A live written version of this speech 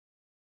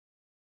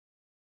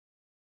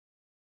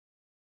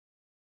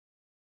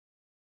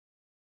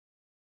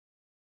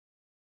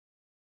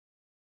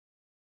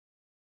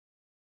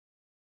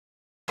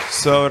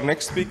So our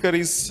next speaker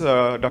is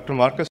Dr.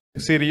 Marcus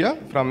Teixeira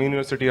from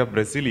University of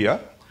Brasilia.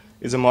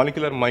 He's a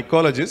molecular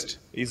mycologist.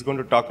 He's going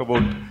to talk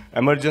about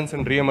emergence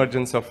and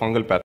re-emergence of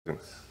fungal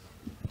pathogens.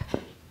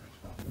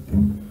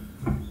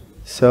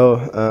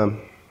 So,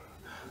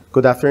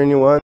 good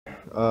afternoon,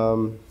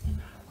 everyone.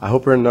 I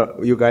hope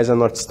you guys are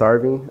not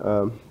starving.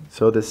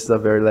 So this is the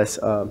very last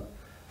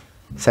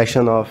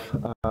section of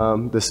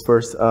this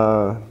first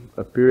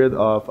period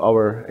of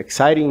our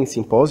exciting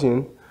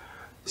symposium.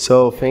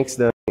 So thanks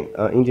the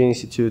Indian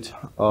Institute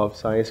of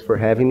Science for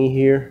having me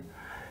here.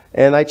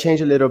 And I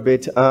changed a little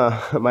bit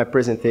my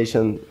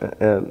presentation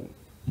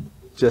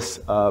just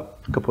a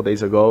couple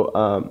days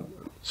ago.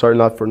 Sorry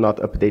for not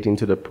updating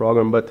to the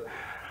program, but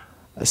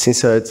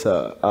since it's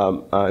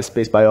a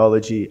space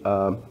biology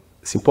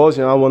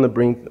symposium, I want to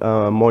bring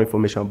more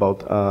information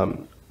about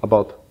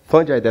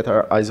fungi that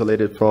are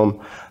isolated from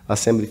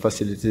assembly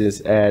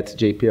facilities at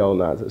JPL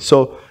NASA.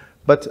 So,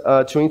 but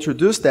to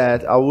introduce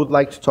that, I would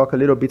like to talk a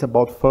little bit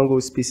about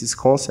fungal species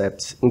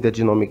concepts in the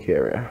genomic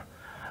area.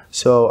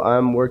 So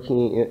I'm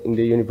working in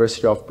the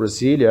University of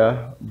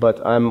Brasilia,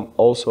 but I'm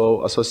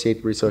also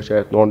associate researcher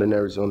at Northern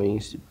Arizona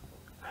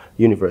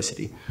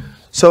University.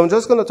 So I'm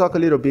just going to talk a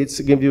little bit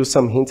to give you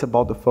some hints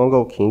about the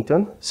fungal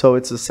kingdom. So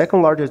it's the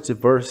second largest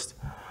diverse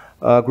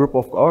group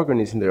of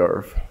organisms in the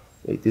earth.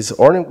 This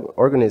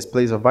organism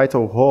plays a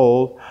vital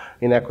role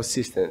in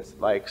ecosystems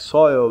like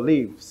soil,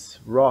 leaves,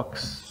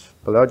 rocks,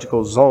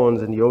 biological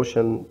zones in the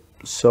ocean.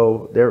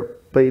 So they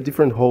play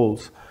different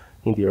roles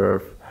in the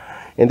earth.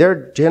 And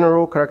they're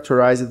generally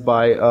characterized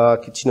by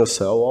chitinous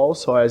cell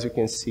walls. So as you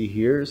can see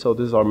here, so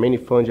these are many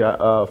fungi,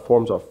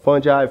 forms of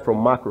fungi, from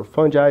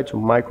macrofungi to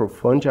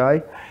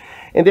microfungi.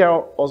 And they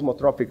are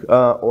osmotropic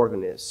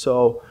organisms.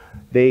 So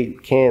they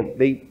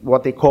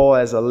what they call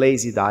as a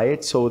lazy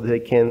diet, so they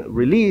can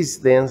release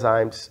the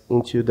enzymes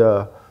into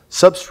the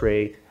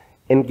substrate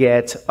and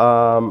get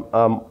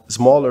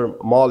smaller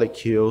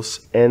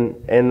molecules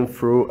and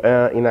through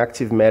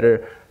inactive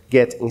matter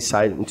get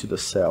inside into the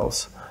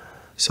cells.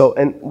 So,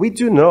 and we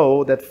do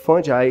know that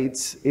fungi,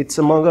 it's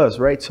among us,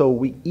 right? So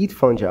we eat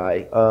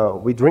fungi,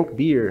 we drink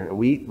beer,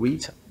 we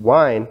eat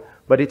wine,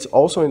 but it's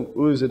also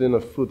used in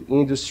the food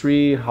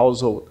industry,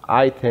 household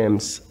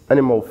items,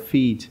 animal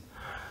feed.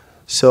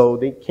 So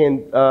they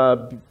can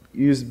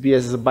be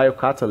as a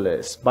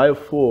biocatalyst,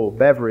 biofuel,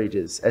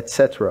 beverages,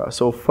 etc.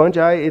 So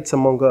fungi, it's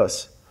among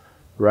us,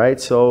 right?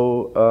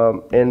 So,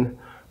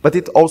 but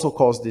it also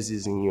causes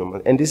disease in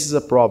humans. And this is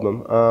a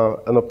problem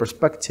and a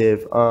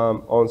perspective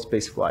on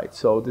spaceflight.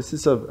 So this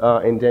is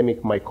an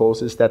endemic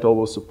mycosis that I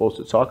was supposed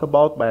to talk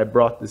about, but I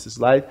brought this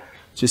slide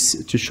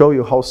to show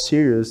you how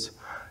serious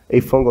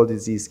a fungal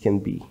disease can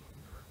be,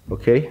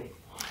 okay?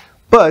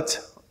 But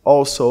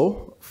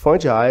also,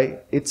 fungi,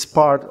 it's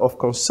part of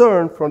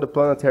concern from the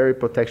Planetary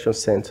Protection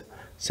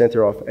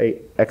Center of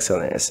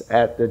Excellence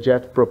at the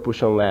Jet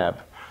Propulsion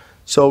Lab.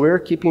 So we're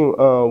keeping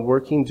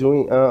working,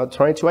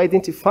 trying to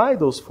identify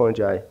those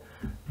fungi,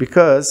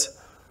 because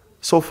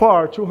so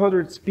far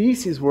 200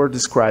 species were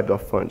described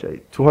of fungi,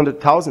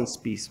 200,000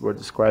 species were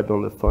described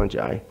on the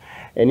fungi.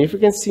 And if you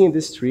can see in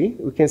this tree,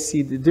 we can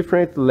see the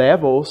different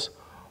levels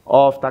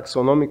of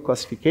taxonomic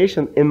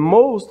classification, and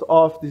most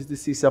of these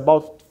diseases,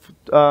 about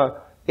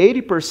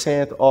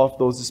 80% of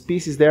those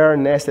species, they are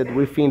nested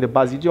within the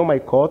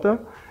Basidiomycota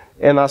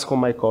and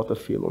Ascomycota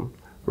phylum,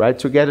 right?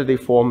 Together they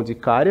form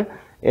Dicaria.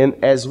 And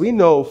as we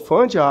know,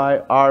 fungi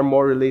are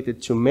more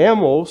related to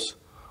mammals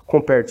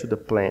compared to the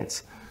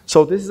plants.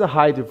 So this is a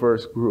high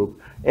diverse group.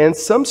 And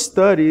some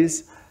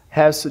studies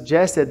have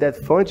suggested that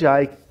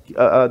fungi,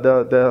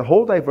 the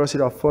whole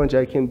diversity of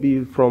fungi can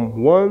be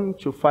from 1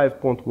 to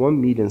 5.1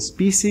 million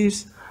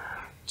species,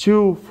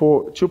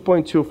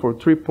 2.2 for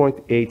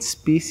 3.8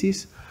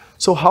 species.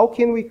 So how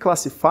can we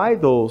classify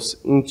those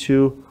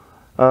into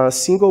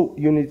single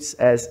units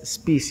as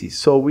species?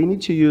 So we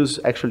need to use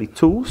actually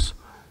tools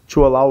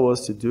to allow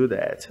us to do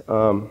that.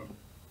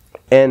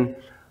 And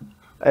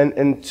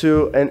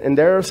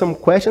there are some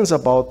questions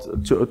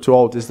about to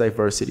all this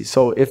diversity.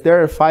 So if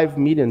there are 5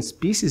 million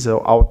species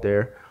out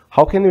there,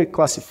 how can we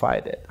classify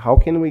that? How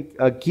can we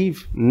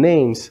give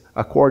names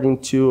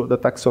according to the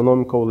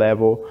taxonomical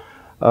level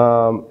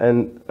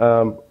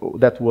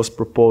that was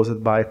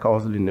proposed by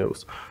Carl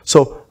Linnaeus?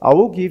 So I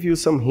will give you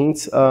some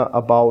hints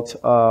about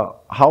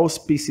how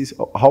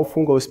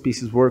fungal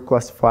species were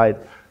classified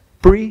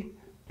pre-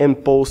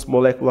 and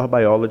post-molecular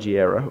biology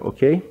era,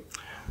 okay?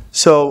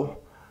 So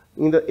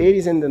in the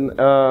 80s and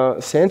the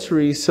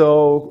century,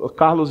 so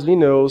Carlos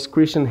Linnaeus,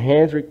 Christian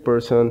Hendrik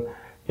Persson,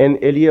 and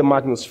Elia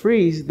Magnus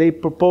Friis, they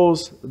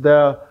proposed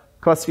the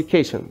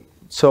classification.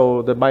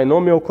 So the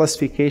binomial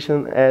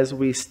classification as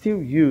we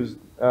still use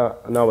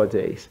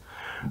nowadays.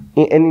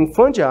 And in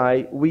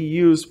fungi, we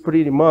use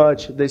pretty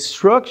much the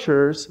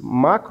structures,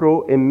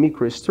 macro and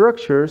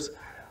microstructures,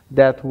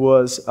 that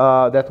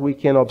we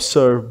can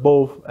observe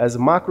both as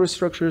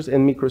macrostructures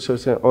and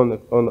microstructures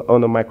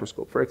on a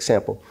microscope. For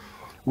example,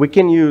 we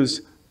can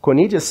use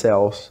conidia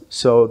cells.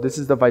 So this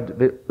is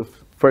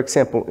for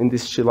example, in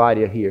this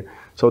Chilaria here.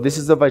 So this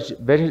is a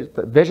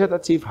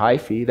vegetative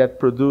hyphae that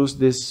produce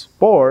these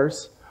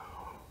spores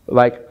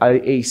like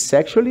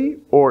asexually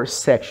or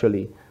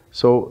sexually.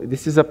 So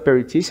this is a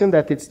perithecium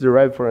that it's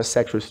derived from a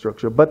sexual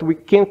structure. But we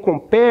can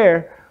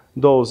compare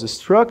those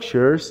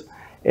structures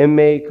and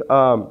make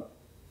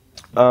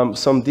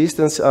some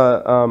distance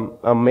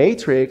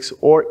matrix,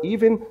 or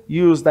even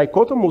use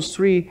dichotomous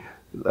tree,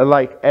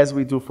 like as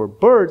we do for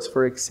birds,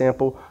 for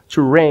example,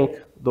 to rank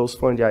those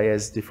fungi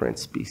as different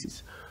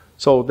species.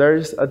 So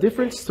there's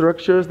different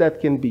structures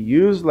that can be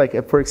used,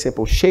 like for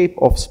example, shape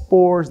of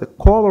spores, the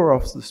color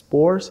of the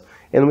spores,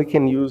 and we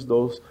can use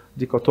those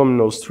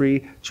dichotomous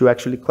tree to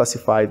actually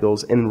classify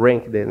those and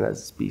rank them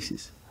as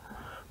species.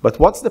 But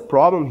what's the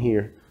problem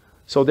here?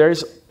 So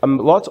there's a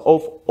lot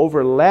of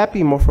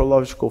overlapping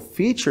morphological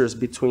features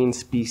between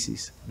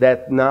species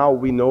that now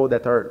we know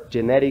that are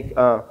genetic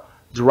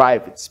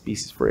derived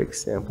species, for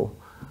example.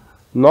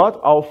 Not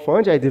all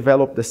fungi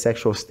develop the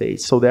sexual stage,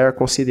 so they are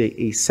considered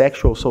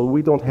asexual, so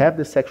we don't have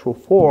the sexual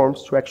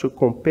forms to actually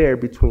compare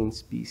between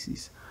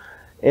species.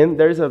 And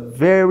there's a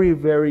very,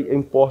 very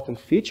important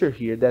feature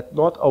here that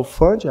not all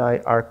fungi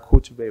are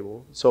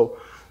cultivable. So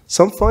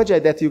some fungi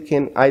that you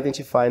can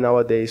identify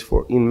nowadays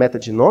for in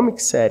metagenomic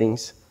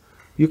settings,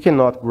 you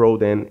cannot grow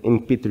them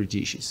in petri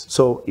dishes.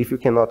 So if you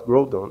cannot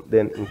grow them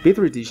then in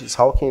petri dishes,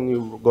 how can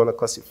you gonna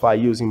classify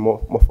using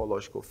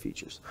morphological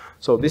features?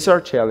 So these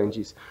are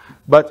challenges.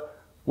 But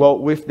well,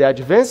 with the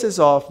advances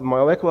of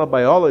molecular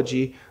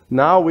biology,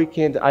 now we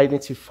can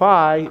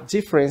identify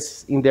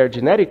difference in their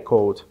genetic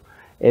code.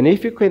 And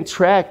if you can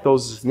track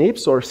those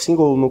SNPs or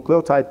single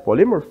nucleotide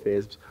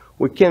polymorphisms,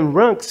 we can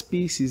rank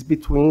species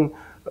between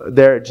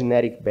their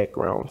genetic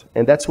background.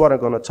 And that's what I'm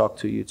going to talk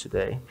to you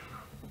today.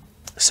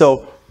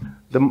 So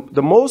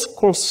the most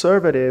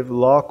conservative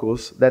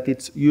locus that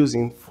it's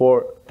using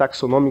for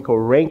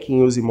taxonomical ranking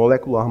using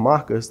molecular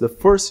markers, the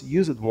first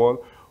used one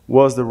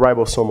was the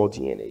ribosomal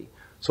DNA.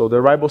 So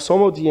the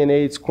ribosomal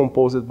DNA is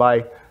composed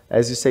by,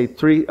 as you say,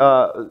 three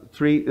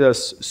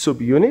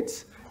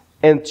subunits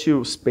and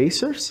 2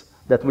 spacers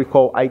that we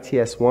call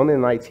ITS1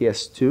 and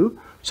ITS2.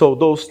 So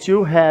those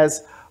 2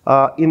 has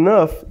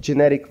enough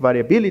genetic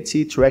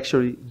variability to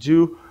actually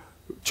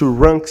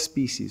rank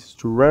species,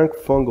 to rank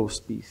fungal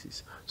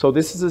species. So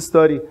this is a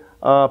study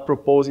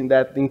proposing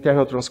that the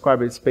internal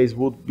transcribed space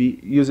would be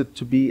used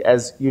to be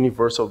as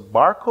universal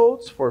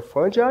barcodes for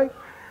fungi.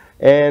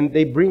 And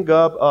they bring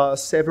up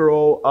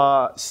several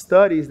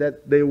studies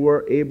that they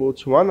were able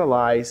to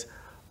analyze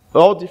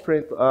all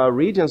different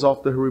regions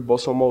of the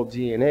ribosomal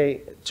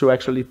DNA to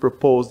actually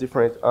propose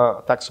different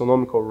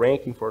taxonomical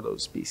ranking for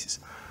those species.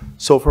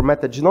 So for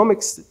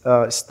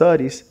metagenomics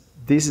studies,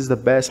 this is the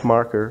best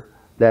marker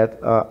that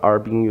are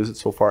being used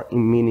so far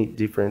in many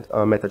different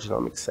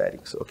metagenomic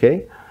settings,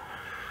 okay?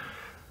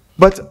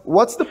 But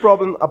what's the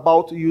problem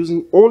about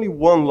using only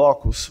one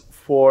locus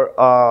for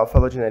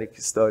phylogenetic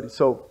study?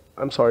 So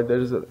I'm sorry,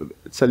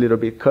 it's a little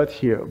bit cut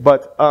here,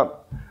 but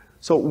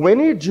so when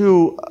you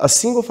do a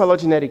single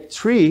phylogenetic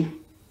tree,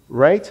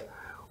 right,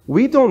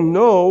 we don't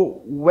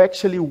know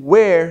actually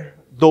where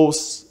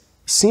those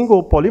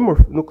single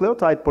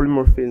nucleotide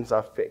polymorphisms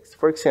are fixed.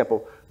 For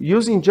example,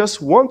 using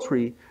just one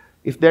tree,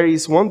 if there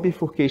is one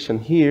bifurcation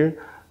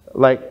here,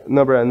 like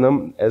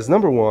as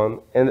number 1,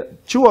 and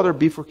 2 other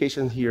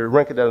bifurcations here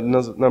ranked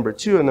as number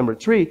 2 and number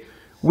 3,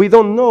 we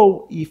don't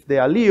know if the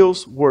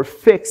alleles were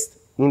fixed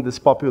in this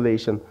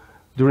population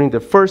during the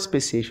first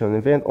speciation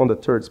event or the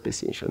third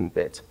speciation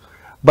event.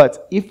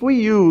 But if we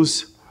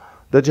use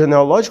the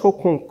genealogical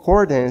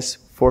concordance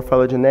for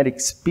phylogenetic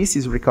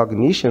species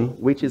recognition,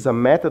 which is a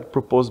method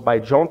proposed by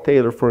John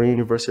Taylor from the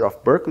University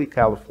of Berkeley,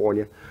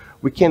 California,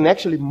 we can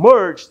actually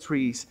merge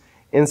trees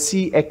and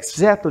see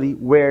exactly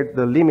where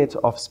the limit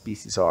of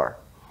species are.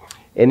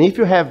 And if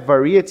you have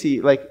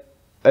variety,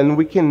 and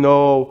we can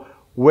know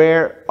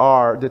where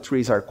the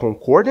trees are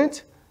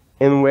concordant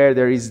and where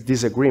there is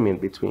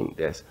disagreement between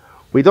this.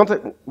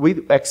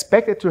 We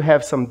expected to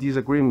have some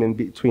disagreement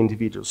between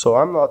individuals. So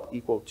I'm not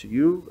equal to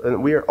you,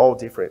 and we are all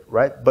different,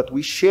 right? But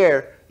we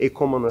share a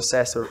common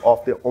ancestor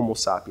of the Homo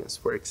sapiens,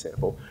 for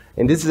example.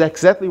 And this is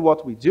exactly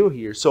what we do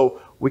here.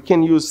 So we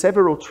can use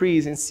several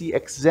trees and see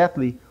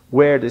exactly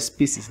where the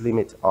species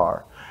limits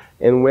are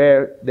and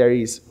where there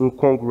is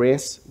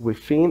incongruence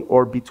within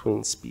or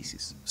between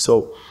species.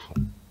 So,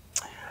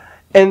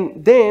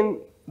 and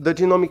then the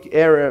genomic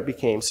era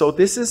became. So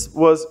this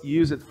was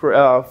used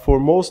for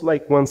most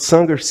when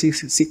Sanger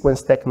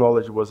sequence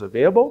technology was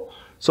available.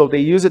 So they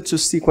used it to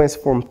sequence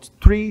from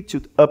 3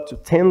 to up to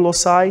 10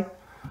 loci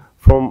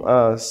from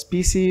a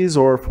species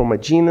or from a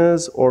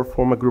genus or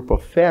from a group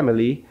of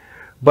family.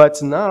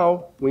 But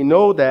now we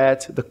know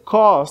that the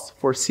cost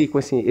for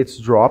sequencing it's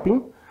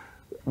dropping.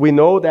 We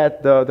know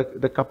that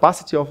the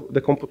capacity of the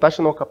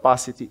computational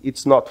capacity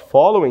it's not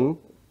following.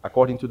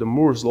 According to the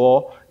Moore's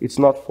law, it's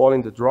not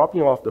following the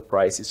dropping of the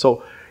prices.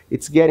 So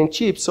it's getting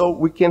cheap, so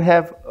we can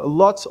have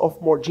lots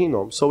of more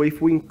genomes. So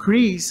if we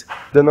increase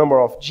the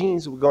number of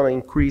genes, we're going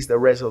to increase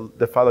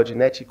the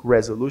phylogenetic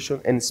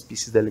resolution and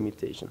species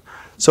delimitation.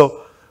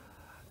 So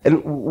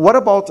And what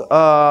about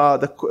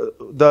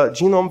the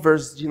genome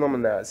versus genome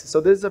analysis? So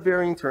this is a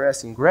very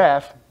interesting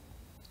graph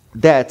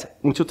that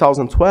in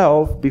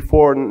 2012,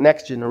 before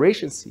next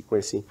generation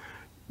sequencing,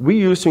 we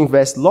used to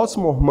invest lots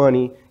more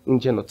money in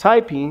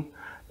genotyping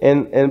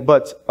and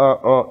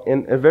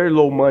a very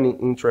low money in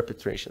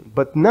interpretation.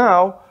 But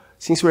now,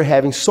 since we're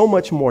having so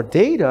much more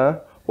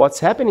data, what's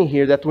happening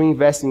here that we're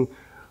investing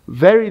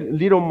very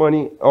little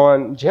money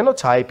on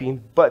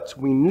genotyping, but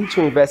we need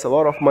to invest a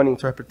lot of money in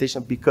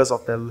interpretation because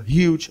of the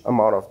huge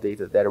amount of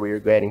data that we are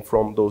getting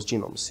from those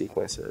genome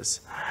sequences.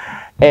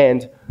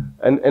 And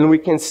we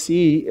can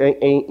see an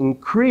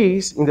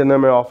increase in the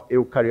number of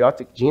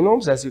eukaryotic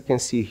genomes, as you can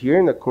see here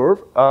in the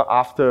curve,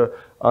 after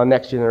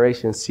next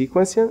generation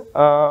sequencing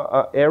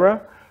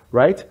era,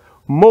 right?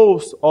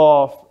 Most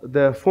of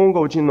the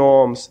fungal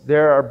genomes, they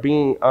are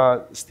being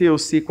still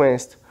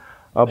sequenced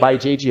by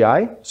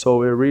JGI, so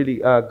we're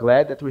really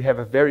glad that we have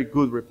a very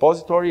good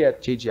repository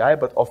at JGI,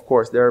 but of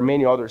course there are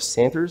many other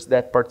centers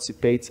that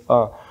participate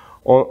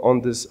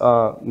on this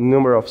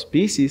number of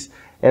species.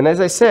 And as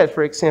I said,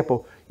 for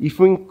example, if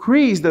we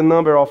increase the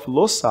number of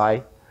loci,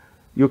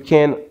 you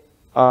can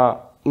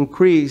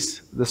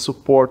increase the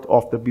support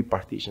of the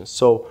bipartition.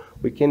 So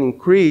we can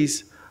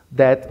increase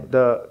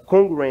the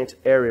congruent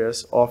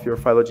areas of your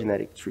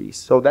phylogenetic trees.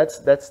 So that's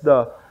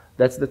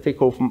the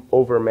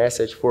takeover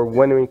message for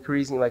when you're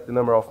increasing like the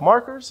number of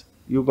markers,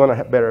 you're gonna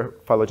have better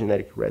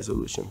phylogenetic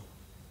resolution.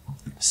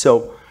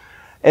 So,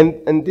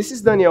 and this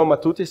is Daniel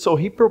Matute.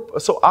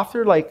 So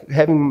after like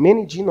having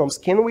many genomes,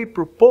 can we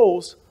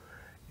propose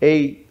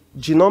a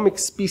genomic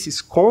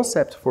species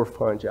concept for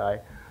fungi?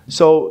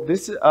 So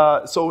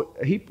so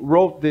he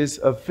wrote this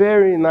a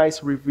very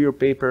nice review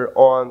paper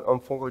on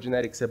fungal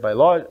genetics and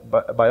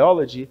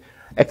biology,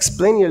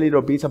 explaining a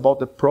little bit about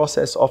the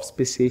process of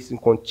speciation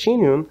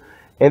continuum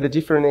and the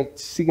different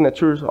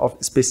signatures of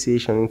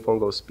speciation in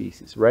fungal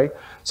species, right?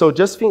 So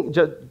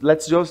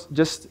let's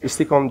just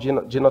stick on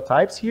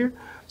genotypes here.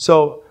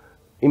 So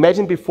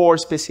imagine before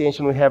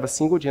speciation we have a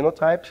single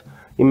genotype.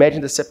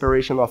 Imagine the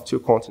separation of two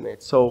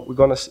continents. So we're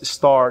gonna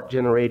start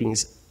generating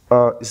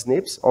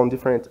SNPs on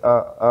different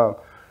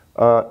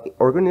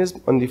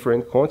organisms on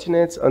different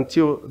continents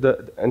until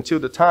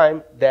the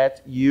time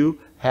that you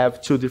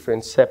have two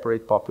different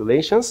separate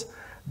populations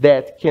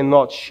that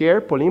cannot share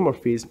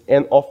polymorphism,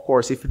 and of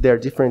course, if they're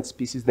different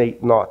species, they're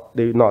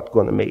not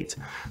going to mate.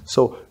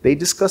 So they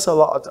discuss a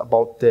lot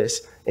about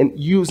this and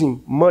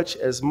using much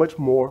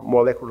more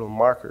molecular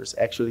markers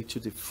actually to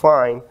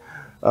define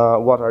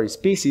what are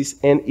species.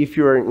 And if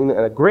you're in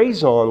a gray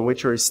zone,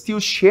 which are still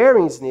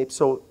sharing SNPs,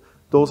 so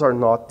those are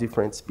not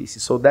different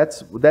species. So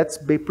that's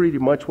pretty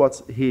much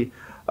what he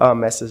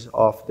message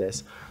of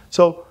this.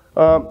 So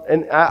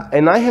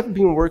and I have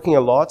been working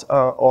a lot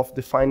of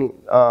defining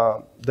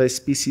the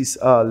species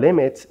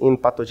limit in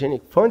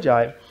pathogenic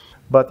fungi,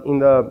 but in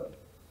the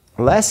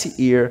last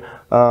year,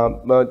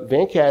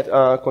 Venkat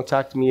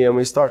contacted me and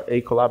we start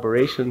a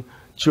collaboration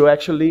to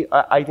actually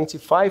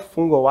identify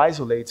fungal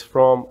isolates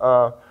from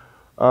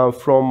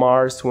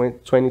Mars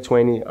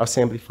 2020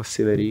 assembly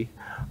facility.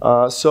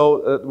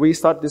 So we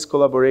start this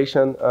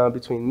collaboration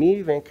between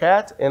me,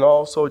 Venkat, and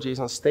also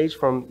Jason Stage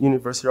from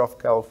University of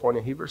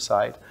California,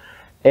 Riverside.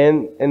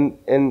 And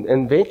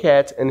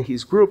Venkat and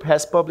his group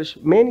has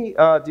published many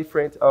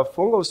different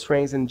fungal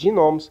strains and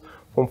genomes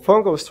from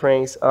fungal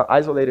strains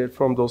isolated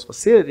from those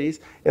facilities,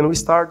 and we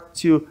start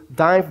to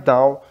dive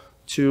down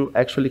to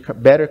actually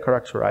better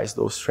characterize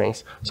those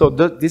strains. So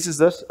this is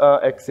just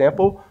an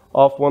example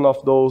of one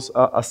of those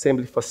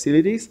assembly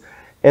facilities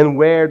and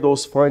where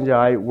those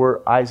fungi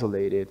were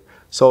isolated.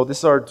 So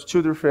these are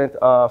two different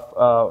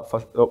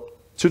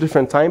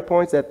time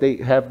points that they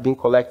have been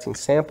collecting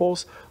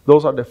samples.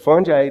 Those are the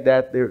fungi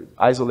that they're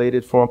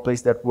isolated from a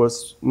place that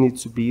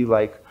needs to be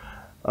like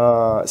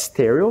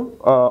steril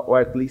or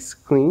at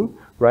least clean,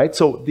 right?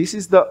 So this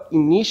is the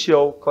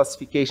initial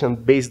classification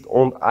based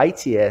on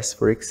ITS,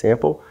 for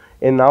example,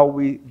 and now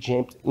we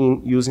jumped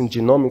in using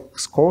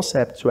genomics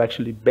concept to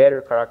actually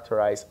better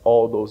characterize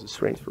all those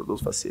strains for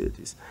those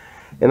facilities.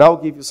 And I'll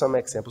give you some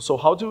examples. So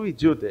how do we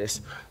do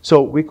this?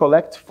 So we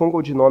collect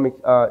fungal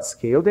genomic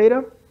scale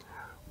data.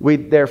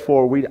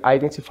 Therefore, we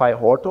identify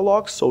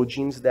orthologs, so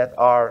genes that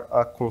are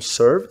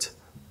conserved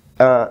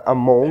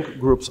among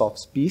groups of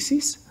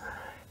species.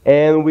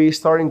 And we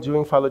started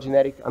doing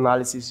phylogenetic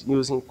analysis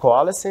using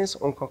coalescence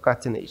on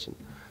concatenation.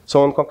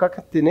 So on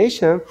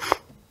concatenation,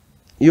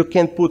 you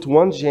can put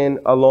one gene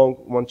along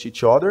one to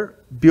each other,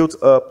 build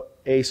up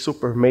a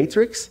super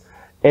matrix,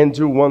 and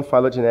do one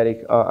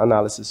phylogenetic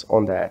analysis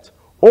on that.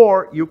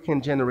 Or you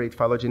can generate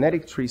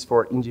phylogenetic trees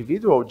for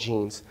individual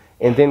genes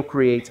and then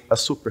create a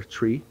super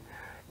tree.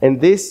 And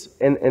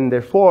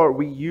therefore,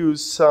 we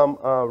use some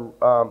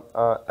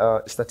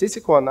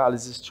statistical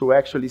analysis to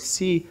actually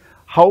see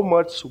how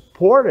much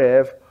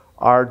supportive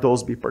are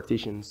those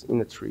bipartitions in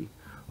a tree.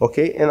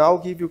 Okay, and I'll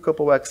give you a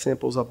couple of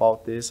examples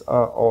about this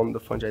on the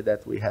fungi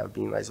that we have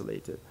been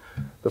isolated.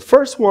 The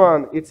first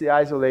one, it's the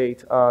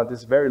isolate,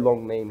 this very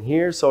long name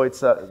here. So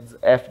it's a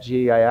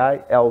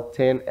FGII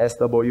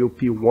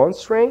L10SWP1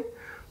 strain.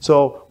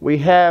 So we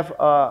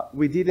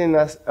did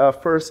a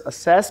first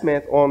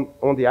assessment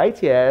on the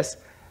ITS,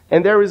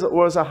 and there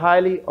was a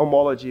highly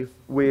homology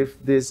with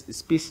this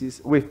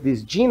species, with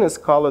this genus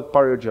called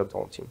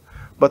Parageodontium.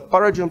 But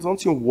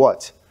Parageodontium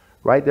what?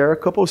 Right? There are a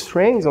couple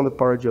strains on the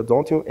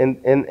Parageodontium,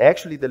 and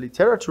actually the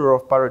literature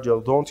of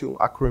Parageodontium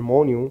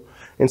acremonium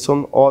and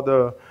some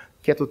other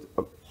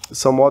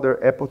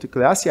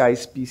Apothecaceae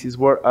species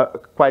were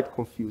quite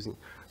confusing.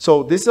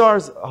 So this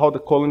is how the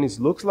colonies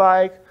looks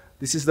like.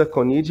 This is the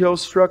conidial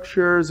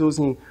structures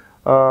using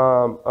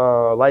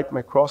light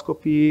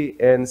microscopy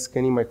and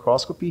scanning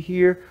microscopy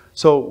here.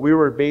 So we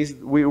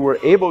were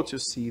able to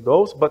see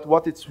those. But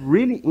what is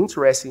really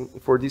interesting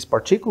for this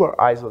particular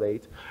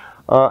isolate,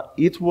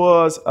 it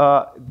was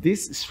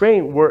this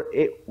strain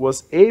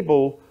was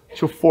able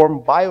to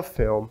form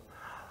biofilm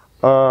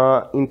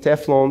in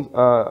Teflon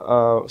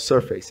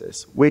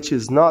surfaces, which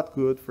is not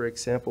good, for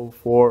example,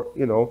 for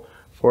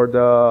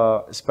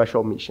the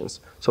special missions.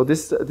 So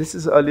this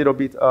is a little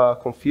bit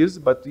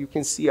confused, but you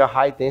can see a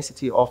high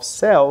density of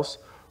cells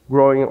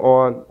growing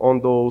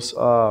on those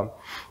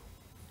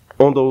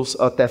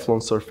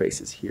Teflon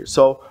surfaces here.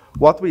 So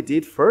what we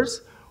did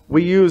first,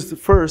 we used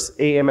first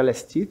a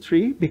MLST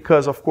tree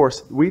because, of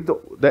course,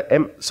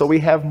 so we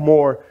have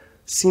more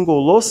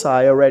single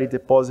loci already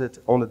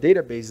deposited on the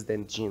database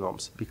than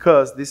genomes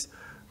because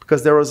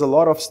there was a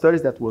lot of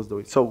studies that was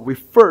doing. So we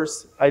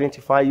first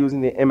identify using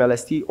the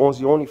MLST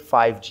only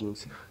 5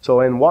 genes.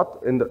 So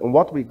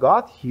what we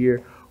got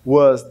here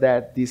was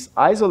that these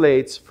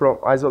isolates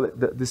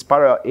this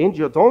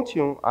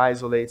Parageodontium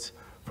isolates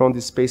from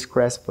the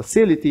spacecraft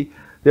facility,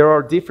 they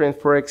are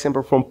different, for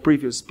example, from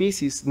previous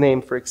species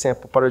named, for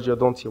example,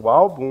 Parageodontium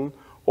album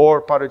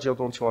or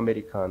Parageodontium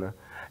americana,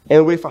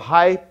 and with a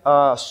high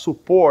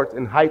support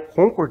and high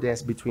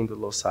concordance between the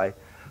loci.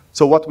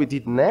 So what we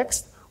did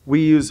next, we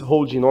use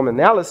whole genome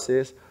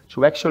analysis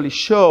to actually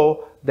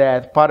show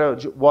that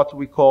what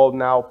we call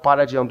now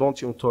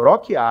Parageodontium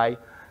torokii,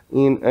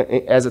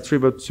 as a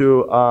tribute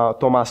to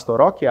Thomas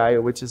Torokii,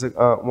 which is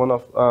one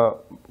of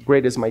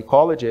greatest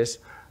mycologists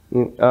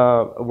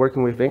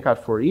working with Venkat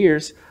for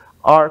years,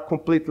 are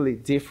completely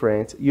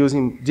different,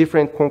 using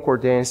different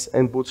concordance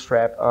and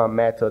bootstrap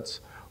methods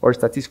or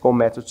statistical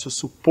methods to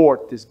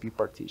support this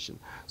bipartition.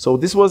 So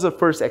this was the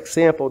first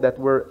example that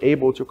we're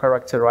able to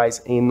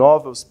characterize a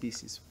novel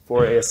species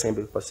for an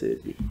assembly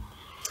facility.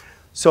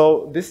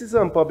 So this is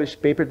an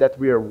unpublished paper that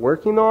we are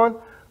working on,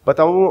 but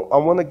I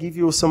want to give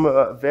you some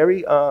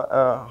very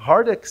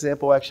hard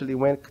example actually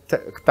when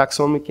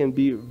taxonomy can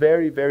be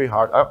very, very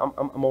hard.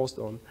 I'm almost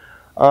done.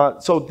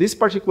 So this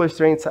particular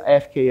strain is a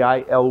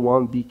FKI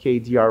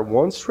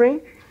L1BKDR1 strain.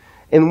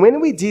 And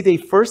when we did a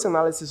first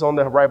analysis on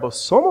the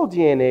ribosomal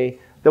DNA,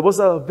 there was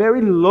a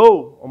very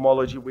low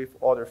homology with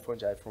other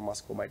fungi from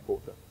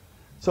Muscomycota.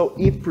 So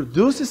it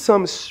produces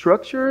some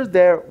structures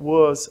that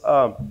was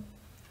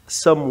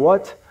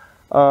somewhat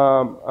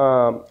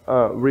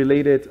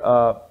related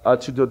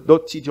to the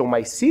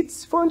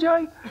Dotidiomycetes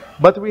fungi,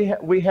 but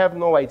we have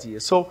no idea.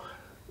 So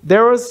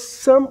there was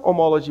some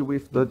homology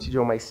with the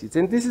Dotidiomycetes,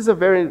 and this is a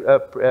very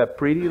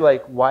pretty,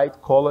 like,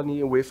 white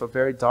colony with a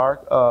very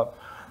dark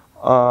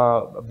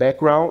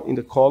background in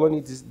the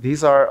colony.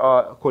 These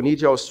are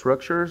conidial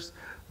structures.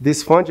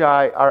 These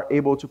fungi are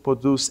able to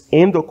produce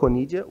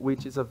endoconidia,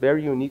 which is a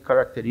very unique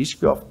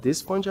characteristic of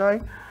this fungi.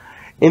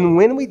 And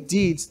when we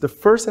did the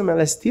first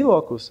MLST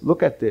locus,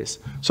 look at this.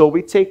 So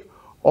we take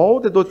all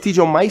the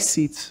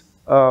Dotidiomycetes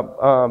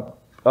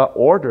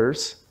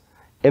orders,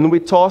 and we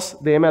toss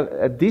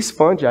this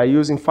fungi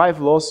using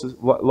 5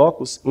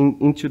 locus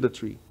into the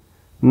tree.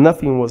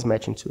 Nothing was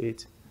matching to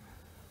it.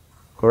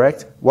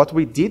 Correct? What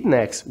we did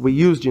next, we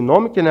used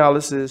genomic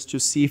analysis to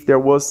see if there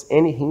was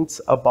any hints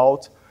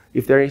about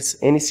if there is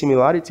any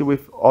similarity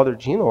with other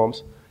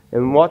genomes.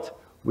 And what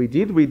we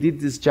did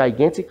this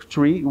gigantic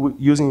tree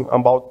using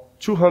about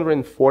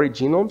 240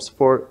 genomes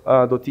for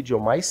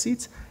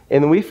Dotidiomycetes.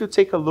 And if you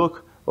take a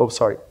look,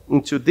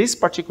 into this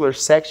particular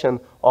section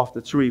of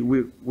the tree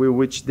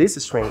which this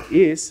strain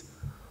is,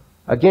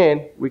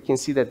 again, we can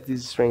see that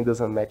this strain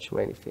doesn't match to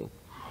anything.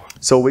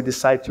 So we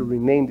decided to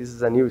rename this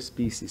as a new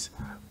species,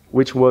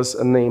 which was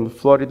named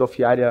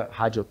Floridophyria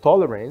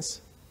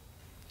radiotolerans.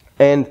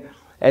 And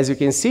as you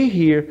can see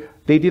here,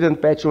 they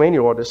didn't match to any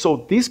order.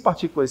 So this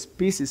particular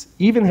species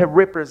even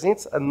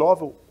represents a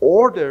novel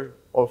order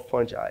of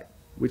fungi,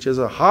 which is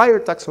a higher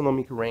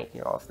taxonomic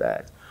ranking of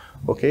that.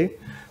 Okay?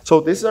 So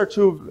these are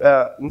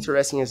 2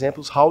 interesting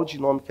examples how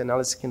genomic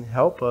analysis can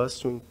help us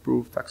to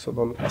improve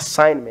taxonomic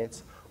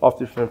assignments of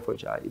different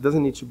fungi. It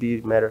doesn't need to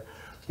be matter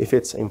if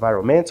it's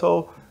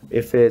environmental,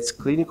 if it's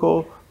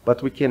clinical,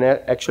 but we can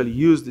actually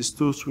use these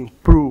tools to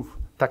improve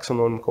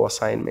taxonomical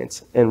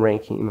assignments and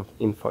ranking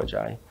in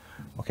fungi.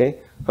 Okay,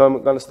 so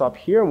I'm going to stop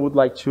here. I would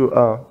like to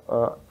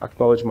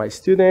acknowledge my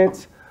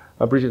students,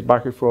 Bridget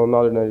Barker from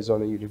Northern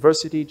Arizona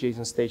University,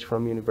 Jason Stage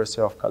from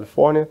University of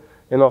California,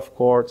 and of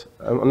course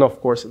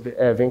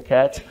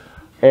Venkat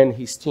and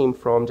his team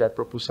from Jet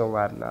Propulsion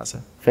Lab,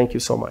 NASA. Thank you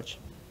so much.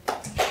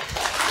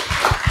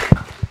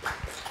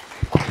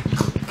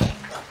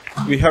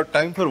 We have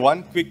time for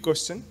one quick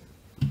question.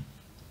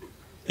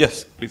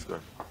 Yes, please go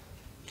ahead.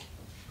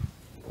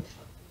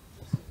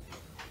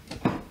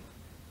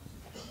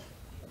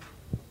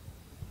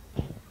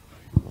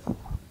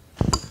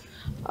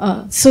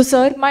 So,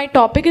 sir, my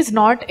topic is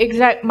not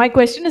my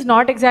question is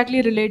not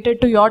exactly related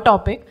to your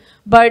topic,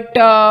 but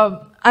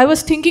I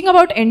was thinking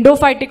about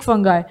endophytic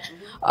fungi.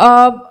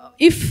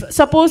 If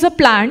suppose a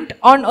plant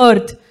on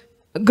Earth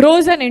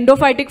grows an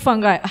endophytic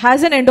fungi,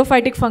 has an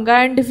endophytic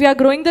fungi, and if we are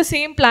growing the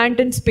same plant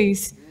in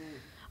space,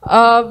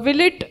 will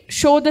it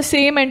show the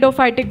same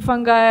endophytic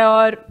fungi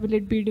or will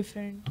it be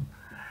different?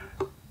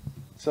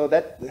 So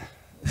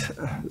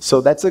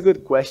that's a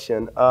good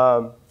question.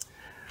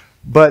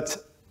 But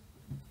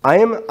I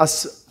am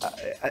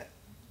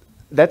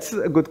that's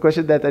a good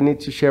question that I need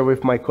to share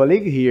with my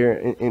colleague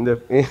here in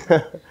the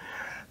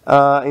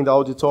in the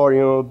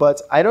auditorium.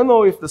 But I don't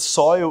know if the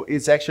soil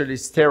is actually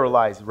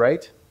sterilized,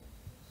 right?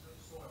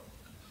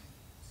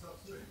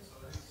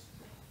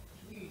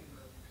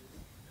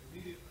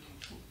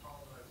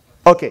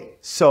 Okay,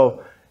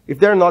 so if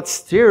they're not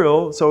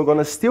sterile, so we're going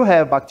to still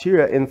have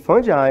bacteria and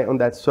fungi on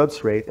that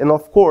substrate, and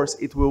of course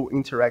it will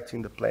interact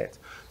in the plant.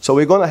 So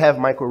we're going to have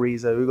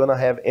mycorrhiza, we're going to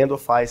have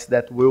endophytes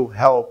that will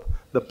help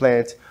the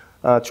plant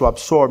to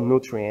absorb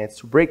nutrients,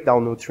 to break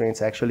down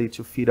nutrients actually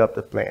to feed up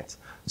the plant.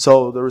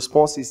 So the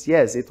response is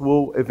yes, it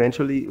will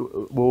eventually,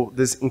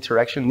 this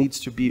interaction needs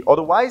to be,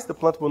 otherwise the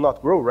plant will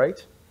not grow,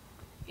 right?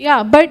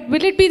 Yeah, but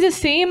will it be the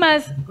same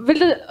as, will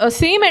the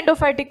same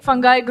endophytic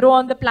fungi grow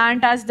on the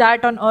plant as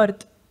that on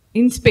Earth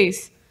in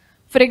space?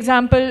 For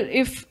example,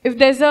 if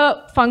there's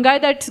a fungi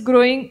that's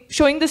growing,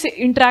 showing this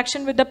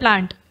interaction with the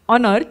plant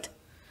on Earth,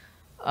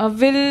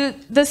 will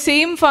the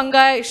same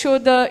fungi show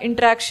the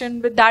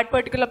interaction with that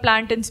particular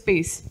plant in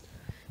space?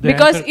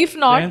 Because if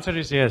not... The answer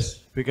is yes,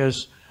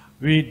 because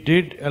we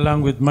did,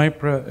 along with my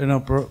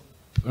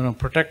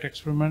PROTECT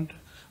experiment,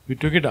 we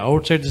took it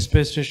outside the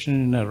space station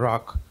in a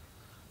rock.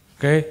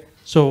 Okay,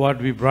 so what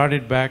we brought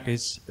it back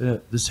is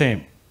the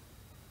same.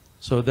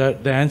 So the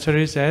answer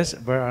is yes,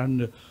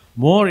 and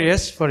more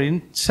yes for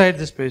inside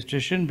the space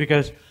station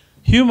because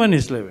human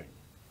is living.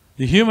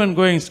 The human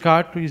going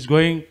Scott is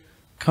going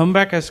come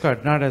back as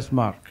Scott, not as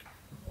Mark.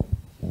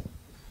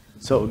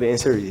 So the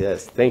answer is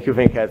yes. Thank you,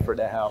 Venkat, for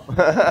that help.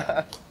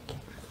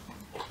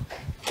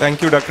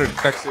 Thank you, Dr.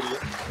 Teixeira.